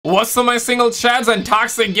What's up, my single chads and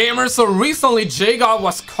toxic gamers? So recently JGOD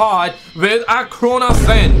was caught with a Cronus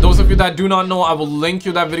Zen. Those of you that do not know, I will link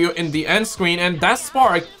you that video in the end screen, and that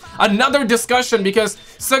sparked another discussion because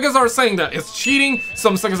suckers are saying that it's cheating,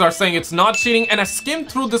 some suckers are saying it's not cheating, and I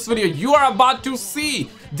skimmed through this video. You are about to see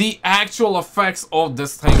the actual effects of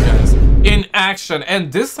this thing, guys, in action,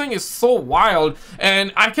 and this thing is so wild,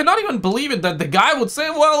 and I cannot even believe it that the guy would say,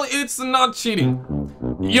 well, it's not cheating.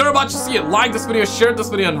 You're about to see it. Like this video, share this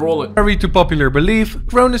video, and roll it. Contrary to popular belief,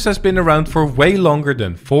 Cronus has been around for way longer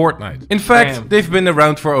than Fortnite. In fact, they've been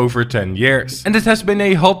around for over 10 years, and it has been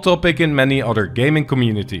a hot topic in many other gaming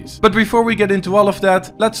communities. But before we get into all of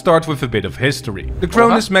that, let's start with a bit of history. The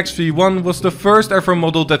Cronus Max V1 was the first ever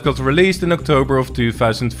model that got released in October of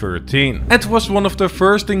 2013, and was one of the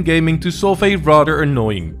first in gaming to solve a rather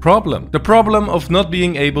annoying problem. The problem of not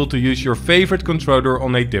being able to use your favorite controller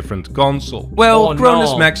on a different console. Well,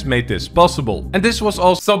 Cronus Max made this possible, and this was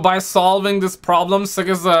also... So by solving this problem,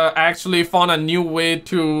 suckers actually found a new way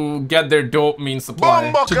to get their dopamine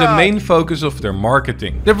supply. To the main focus of their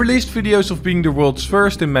marketing. They released videos of being the world's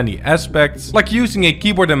first in many aspects, like using a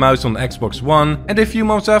keyboard and mouse on Xbox One, and a few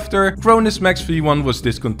months after, Cronus Max V1 was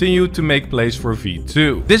discontinued to make place for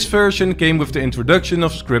V2. This version came with the introduction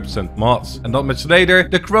of scripts and mods, and not much later,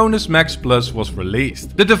 the Cronus Max Plus was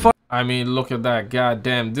released. The device... I mean, look at that. God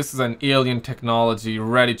damn, this is an alien technology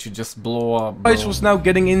ready to just blow up, bro. Device was now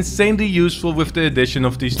getting insanely useful with the addition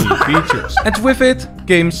of these new features. And with it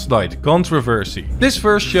came slight controversy. This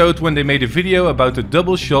first showed when they made a video about the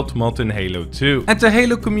double shot mod in Halo 2. And the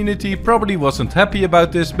Halo community probably wasn't happy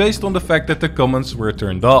about this based on the fact that the comments were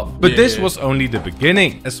turned off. But this was only the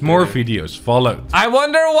beginning, as more videos followed. I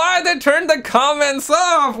wonder why they turned the comments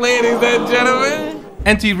off, ladies and gentlemen.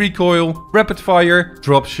 Anti-recoil, rapid fire,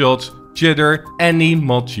 drop shots, jitter, any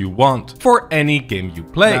mod you want, for any game you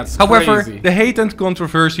play. That's However, crazy. the hate and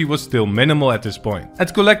controversy was still minimal at this point.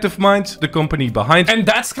 At Collective Minds, the company behind... And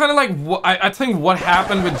that's kind of like what I think what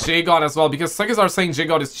happened with JGOD as well, because suckers are saying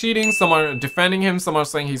JGOD is cheating, some are defending him, some are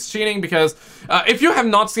saying he's cheating, because if you have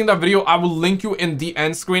not seen that video, I will link you in the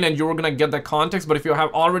end screen and you're gonna get that context. But if you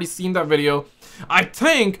have already seen that video, I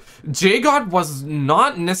think JGOD was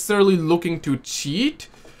not necessarily looking to cheat.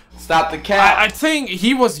 Stop the cap. I think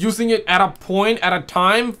he was using it at a point, at a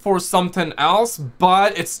time, for something else,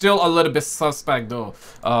 but it's still a little bit suspect though.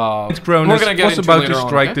 Cronus was about to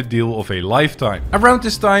strike the deal of a lifetime. Around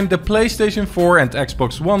this time, the PlayStation 4 and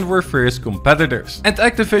Xbox One were fierce competitors. And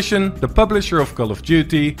Activision, the publisher of Call of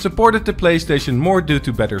Duty, supported the PlayStation more due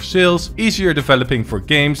to better sales, easier developing for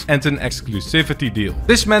games, and an exclusivity deal.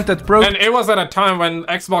 This meant that And it was at a time when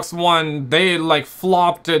Xbox One, they like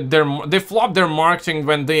flopped their marketing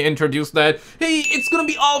when they introduced that, hey, it's gonna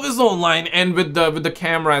be always online, and with the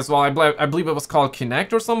camera as well. I believe it was called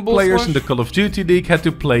Kinect or some bullshit. Players in the Call of Duty League had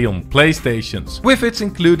to play on PlayStations, with its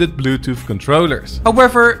included Bluetooth controllers.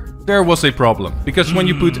 However, there was a problem, because when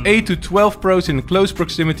you put 8 to 12 pros in close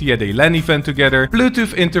proximity at a LAN event together,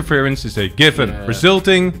 Bluetooth interference is a given,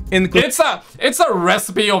 resulting in... It's a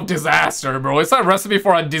recipe of disaster, bro. It's a recipe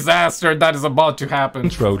for a disaster that is about to happen.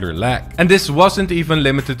 Controller lag. And this wasn't even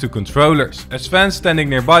limited to controllers, as fans standing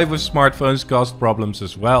nearby with smartphones caused problems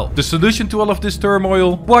as well. The solution to all of this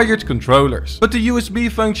turmoil? Wired controllers. But the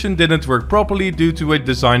USB function didn't work properly due to a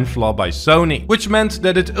design flaw by Sony, which meant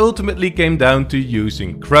that it ultimately came down to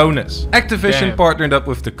using Cronus. Activision partnered up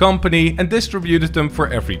with the company and distributed them for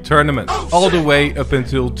every tournament, all the way up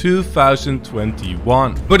until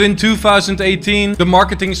 2021. But in 2018, the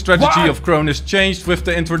marketing strategy of Cronus changed with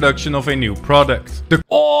the introduction of a new product.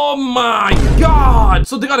 Oh my god!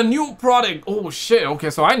 So they got a new product. Oh shit, okay,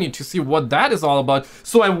 so I need to see what that is all about.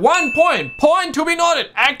 So at one point to be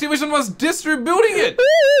noted, Activision was distributing it.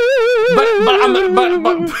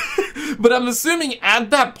 But I'm assuming at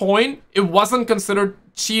that point, it wasn't considered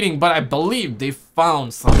cheating, but I believe they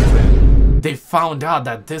found something. They found out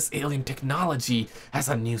that this alien technology has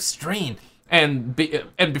a new strain. And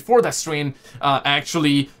before that strain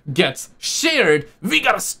actually gets shared, we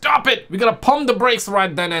gotta stop it. We gotta pump the brakes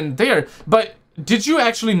right then and there. But did you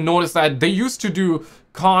actually notice that they used to do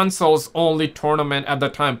consoles only tournament at the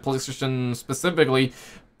time, PlayStation specifically?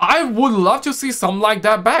 I would love to see something like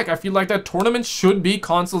that back. I feel like that tournament should be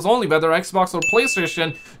consoles only, whether Xbox or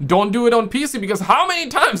PlayStation. Don't do it on PC, because how many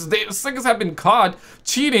times suckers have been caught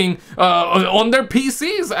cheating on their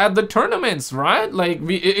PCs at the tournaments, right? Like,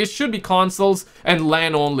 it should be consoles and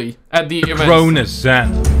LAN only at the events. Cronus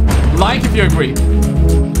Zen. Like if you agree.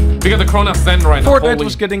 We got the Cronus Zen right now. Fortnite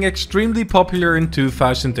was getting extremely popular in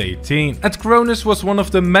 2018, and Cronus was one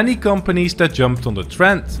of the many companies that jumped on the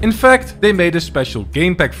trend. In fact, they made a special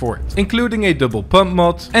game pack for it, including a double pump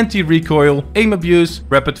mod, anti-recoil, aim abuse,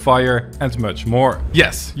 rapid fire, and much more.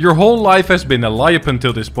 Yes, your whole life has been a lie up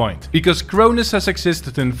until this point, because Cronus has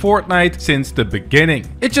existed in Fortnite since the beginning.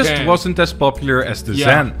 It just wasn't as popular as the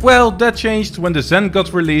Zen. Well, that changed when the Zen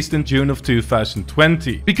got released in June of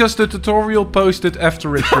 2020, because the tutorial posted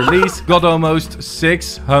after its release got almost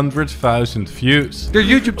 600,000 views. Their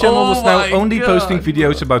YouTube channel was now only posting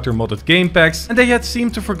videos about their modded game packs, and they had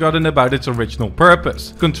seemed to forgotten about its original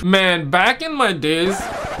purpose. Man, back in my days,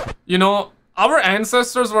 you know, our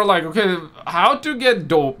ancestors were like, okay, how to get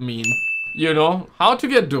dopamine, you know, how to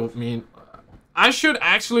get dopamine. I should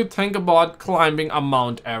actually think about climbing a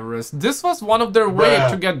Mount Everest. This was one of their ways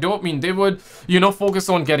to get dopamine. They would, you know, focus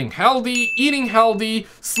on getting healthy, eating healthy,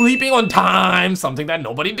 sleeping on time, something that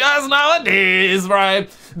nobody does nowadays, right?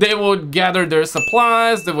 They would gather their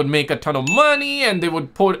supplies, they would make a ton of money, and they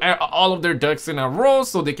would put all of their ducks in a row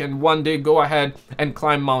so they can one day go ahead and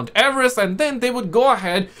climb Mount Everest, and then they would go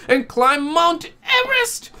ahead and climb Mount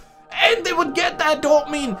Everest. And they would get that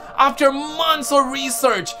dopamine after months of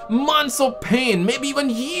research, months of pain, maybe even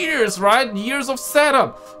years, right? Years of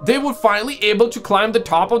setup. They would finally able to climb the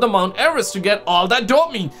top of the Mount Everest to get all that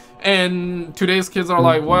dopamine. And today's kids are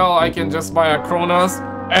like, well, I can just buy a Cronus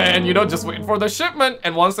and, you know, just wait for the shipment.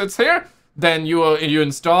 And once it's here, then you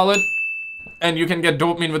install it. And you can get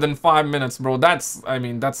dopamine within 5 minutes, bro. That's, I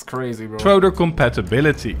mean, that's crazy, bro. Controller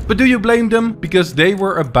compatibility. But do you blame them? Because they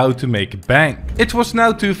were about to make bank. It was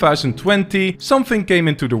now 2020, something came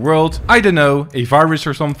into the world, I don't know, a virus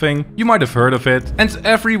or something, you might have heard of it, and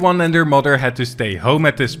everyone and their mother had to stay home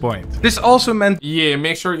at this point. This also meant, yeah,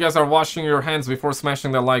 make sure you guys are washing your hands before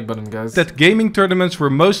smashing the like button, guys. That gaming tournaments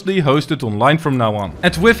were mostly hosted online from now on.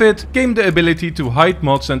 And with it came the ability to hide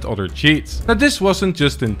mods and other cheats. Now this wasn't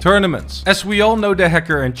just in tournaments. As we all know the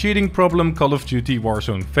hacker and cheating problem Call of Duty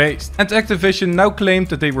Warzone faced, and Activision now claimed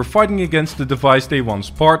that they were fighting against the device they once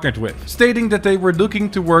partnered with, stating that they were looking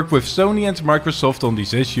to work with Sony and Microsoft on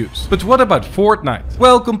these issues. But what about Fortnite?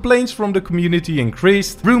 Well, complaints from the community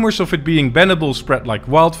increased, rumors of it being bannable spread like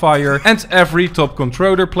wildfire, and every top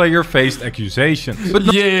controller player faced accusations.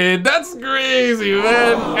 But yeah, that's crazy,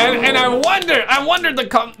 man. And I wonder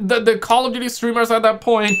the Call of Duty streamers at that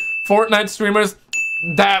point, Fortnite streamers,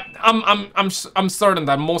 that I'm certain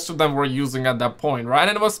that most of them were using at that point, right?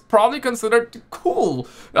 And it was probably considered cool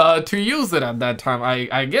to use it at that time,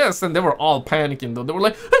 I guess. And they were all panicking though. They were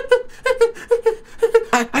like,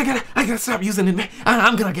 I gotta stop using it, man.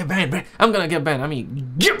 I'm gonna get banned, man. I'm gonna get banned. I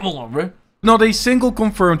mean, get more, bro. Not a single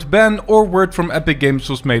confirmed ban or word from Epic Games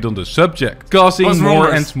was made on the subject, causing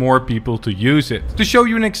more and more people to use it. To show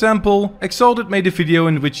you an example, Exalted made a video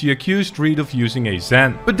in which he accused Reed of using a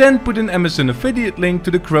Zen, but then put an Amazon affiliate link to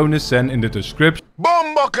the Cronus Zen in the description.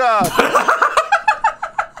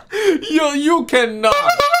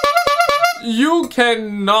 You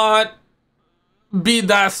cannot be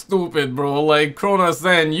that stupid, bro. Like, Cronus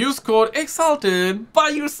Zen, use code Exalted, buy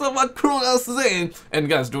yourself a Cronus Zen. And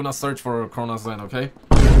guys, do not search for Cronus Zen, okay?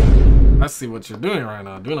 I see what you're doing right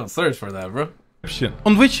now. Do not search for that, bro.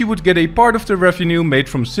 On which he would get a part of the revenue made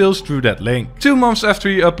from sales through that link. 2 months after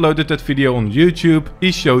he uploaded that video on YouTube,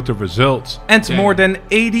 he showed the results. And more than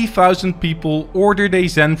 80,000 people ordered a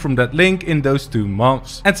Zen from that link in those 2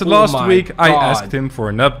 months. And last week I asked him for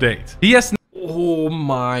an update. He has... Oh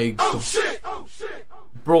my god. Oh shit!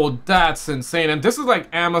 Bro, that's insane. And this is like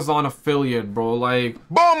Amazon affiliate, bro. Like,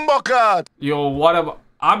 yo, whatever.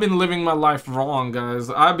 I've been living my life wrong,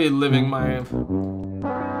 guys. I've been living my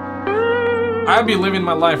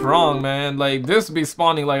life wrong, man. Like, this be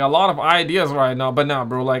spawning like a lot of ideas right now. But nah,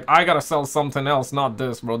 bro, like, I gotta sell something else, not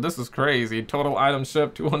this, bro. This is crazy. Total item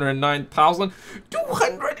shipped 209,000.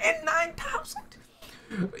 209,000.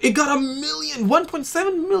 It got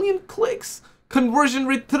 1.7 million clicks. Conversion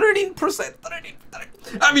rate 13%.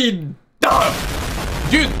 I mean,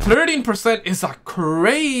 dude, 13% is a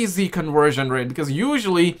crazy conversion rate, because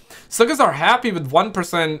usually suckers are happy with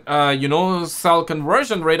 1%, you know, sell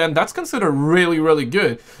conversion rate, and that's considered really, really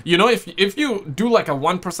good. You know, if you do like a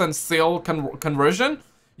 1% sale conversion,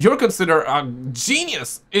 you're considered a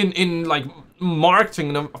genius in like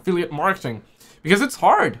marketing and affiliate marketing. Because it's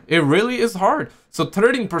hard. It really is hard. So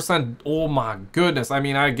 13%, oh my goodness. I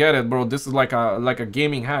mean, I get it, bro. This is like a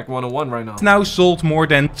gaming hack 101 right now. Now sold more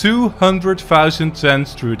than 200,000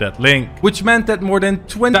 Zens through that link, which meant that more than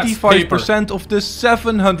 25% of the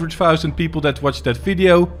 700,000 people that watched that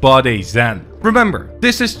video bought a Zen. Remember,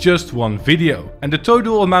 this is just one video, and the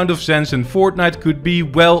total amount of Zens in Fortnite could be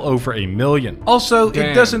well over 1 million. Also,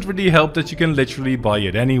 it doesn't really help that you can literally buy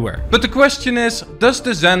it anywhere. But the question is, does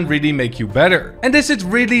the Zen really make you better? And is it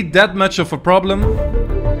really that much of a problem?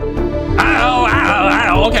 Ow, ow,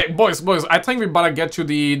 ow. Okay, boys, I think we better get to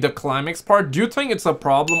the climax part. Do you think it's a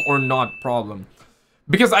problem or not problem?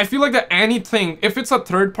 Because I feel like that anything, if it's a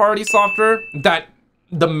third-party software that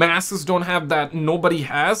the masses don't have, that nobody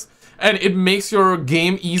has, and it makes your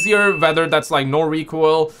game easier, whether that's like no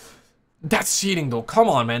recoil, that's cheating though. Come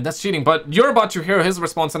on, man, that's cheating. But you're about to hear his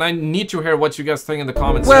response, and I need to hear what you guys think in the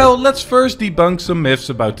comments. Well, let's first debunk some myths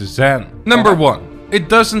about the Zen. Number 1. It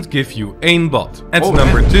doesn't give you aimbot. And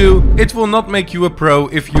number 2, it will not make you a pro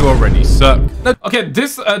if you already suck. Now, okay,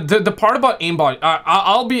 this the part about aimbot,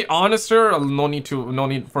 I'll be honest here. No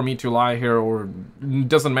need for me to lie here, or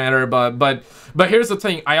doesn't matter. But here's the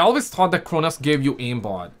thing. I always thought that Cronus gave you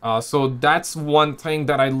aimbot. So that's one thing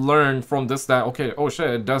that I learned from this. That okay, oh shit,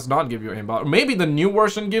 it does not give you aimbot. Maybe the new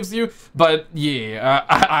version gives you, but yeah,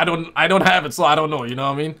 I don't have it, so I don't know. You know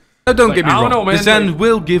what I mean? Now don't get me wrong, the Zen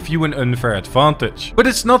will give you an unfair advantage, but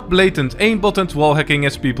it's not blatant aimbot and wall hacking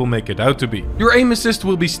as people make it out to be. Your aim assist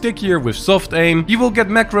will be stickier with soft aim, you will get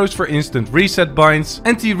macros for instant reset binds,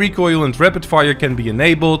 anti-recoil and rapid fire can be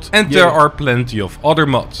enabled, and there are plenty of other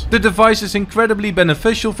mods. The device is incredibly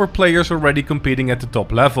beneficial for players already competing at the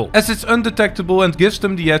top level, as it's undetectable and gives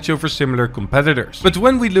them the edge over similar competitors. But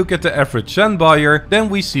when we look at the average Zen buyer, then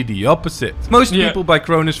we see the opposite. Most people buy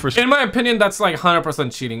Cronus for... In my opinion, that's like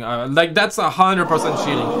 100% cheating. Like that's 100%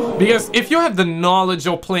 cheating, because if you have the knowledge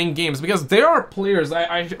of playing games, because there are players,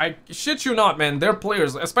 I shit you not, man, there are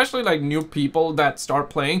players, especially like new people that start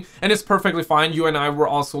playing, and it's perfectly fine. You and I were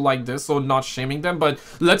also like this, so not shaming them, but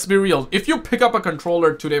let's be real. If you pick up a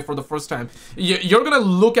controller today for the first time, you're gonna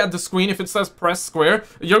look at the screen. If it says press square,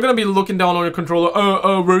 you're gonna be looking down on your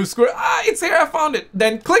controller. Where's square? It's here, I found it.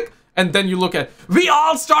 Then click. And then you look at, we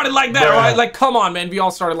all started like that, right? Like, come on, man, we all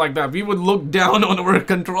started like that. We would look down on our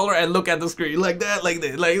controller and look at the screen like that, like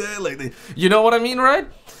that, like that, like that. You know what I mean, right?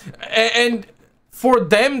 And for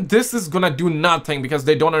them, this is gonna do nothing because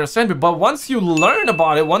they don't understand it. But once you learn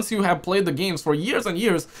about it, once you have played the games for years and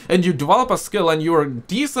years, and you develop a skill and you're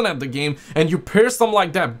decent at the game, and you pair something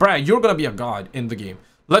like that, bruh, you're gonna be a god in the game.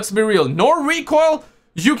 Let's be real. No recoil,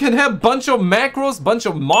 you can have bunch of macros, bunch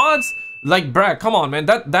of mods. Like, bruh, come on, man,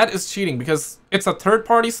 that is cheating because it's a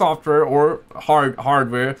third-party software or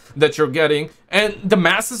hardware that you're getting, and the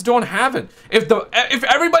masses don't have it. If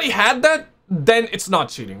everybody had that, then it's not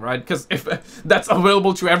cheating, right? Because if that's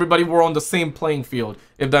available to everybody, we're on the same playing field,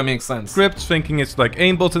 if that makes sense. Scripts thinking it's like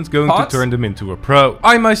aimbot and going to turn them into a pro.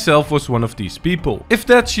 I myself was one of these people. If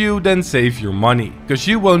that's you, then save your money, because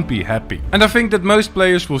you won't be happy. And I think that most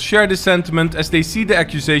players will share this sentiment as they see the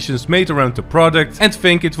accusations made around the product and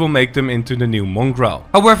think it will make them into the new mongrel.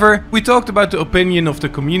 However, we talked about the opinion of the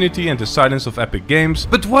community and the silence of Epic Games,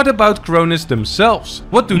 but what about Cronus themselves?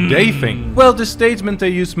 What do they think? Well, the statement they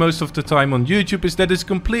use most of the time on YouTube is that it's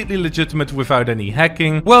completely legitimate without any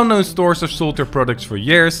hacking. Well-known stores have sold their products for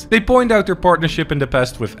years. They point out their partnership in the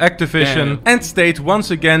past with Activision and state once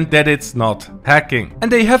again that it's not hacking.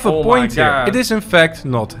 And they have a point here. It is in fact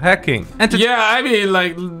not hacking. And yeah, I mean,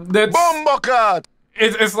 like, that's... Bombocard!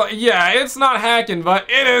 It's like, yeah, it's not hacking, but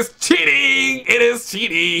it is cheating! It is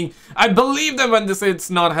cheating! I believe them when they say it's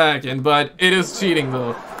not hacking, but it is cheating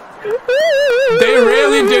though. They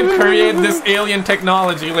really did create this alien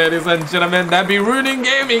technology, ladies and gentlemen, that be ruining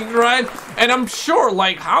gaming, right? And I'm sure,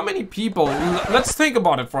 like, how many people, let's think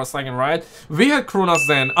about it for a second, right? We had Cronus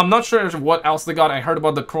Zen. I'm not sure what else they got. I heard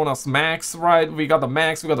about the Cronus Max, right? We got the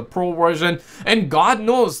Max, we got the Pro version, and God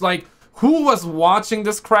knows, like, who was watching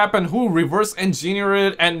this crap and who reverse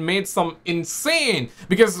engineered it and made some insane,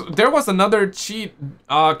 because there was another cheat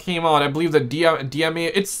came out, I believe the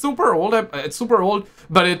DMA. It's super old,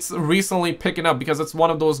 but it's recently picking up because it's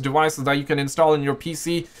one of those devices that you can install in your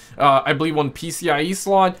PC, I believe on PCIe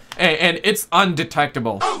slot, and it's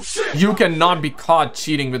undetectable. Oh, shit. You cannot be caught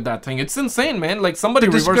cheating with that thing. It's insane, man. Like, somebody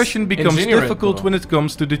the discussion becomes difficult when it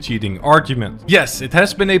comes to the cheating argument. Yes, it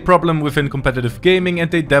has been a problem within competitive gaming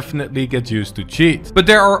and they definitely get used to cheat. But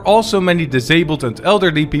there are also many disabled and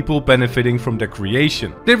elderly people benefiting from their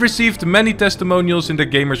creation. They received many testimonials in the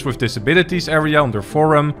Gamers with Disabilities area on their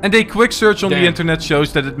forum, and a quick search on the internet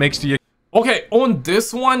shows that it makes the... Okay, on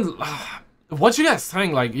this one, what you guys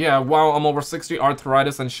think? Like, yeah, wow, I'm over 60,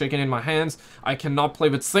 arthritis and shaking in my hands. I cannot play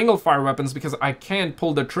with single fire weapons because I can't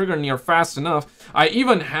pull the trigger near fast enough. I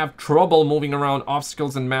even have trouble moving around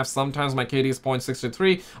obstacles and maps. Sometimes my KD is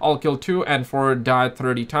 0.63. I'll kill 2 and 4 die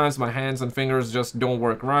 30 times. My hands and fingers just don't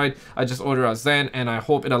work right. I just order a Zen and I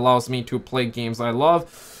hope it allows me to play games I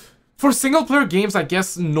love. For single player games, I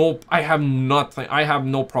guess I have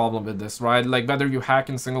no problem with this, right? Like whether you hack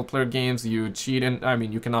in single player games, you cheat in, I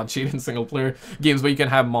mean, you cannot cheat in single player games, but you can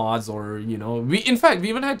have mods or, you know, in fact, we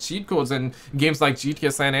even had cheat codes in games like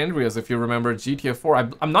GTA San Andreas, if you remember GTA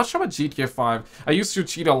 4. I'm not sure about GTA 5. I used to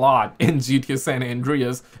cheat a lot in GTA San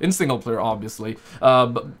Andreas, in single player, obviously.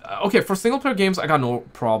 But, okay, for single player games, I got no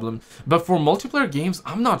problem. But for multiplayer games,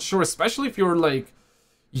 I'm not sure, especially if you're like,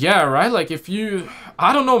 yeah, right? Like, if you...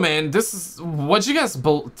 I don't know, man. This is... What you guys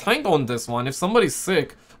think on this one? If somebody's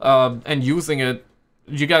sick and using it,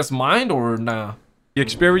 you guys mind or nah? The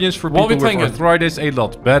experience for people with arthritis a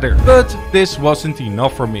lot better. But this wasn't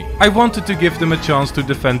enough for me. I wanted to give them a chance to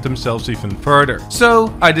defend themselves even further.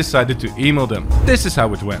 So I decided to email them. This is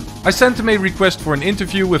how it went. I sent them a request for an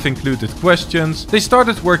interview with included questions. They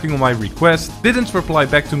started working on my request, didn't reply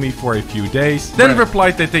back to me for a few days, then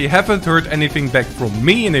replied that they haven't heard anything back from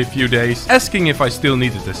me in a few days, asking if I still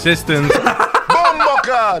needed assistance.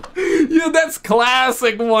 God. Yeah, that's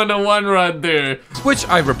classic 101 right there. Which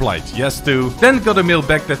I replied yes to, then got a mail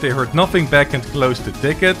back that they heard nothing back and closed the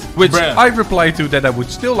ticket, which I replied to that I would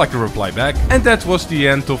still like a reply back, and that was the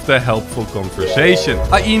end of the helpful conversation.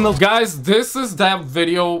 I emailed... Guys, this is that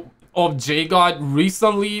video of JGOD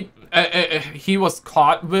recently. He was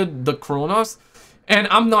caught with the Cronus, and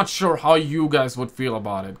I'm not sure how you guys would feel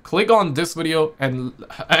about it. Click on this video and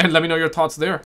let me know your thoughts there.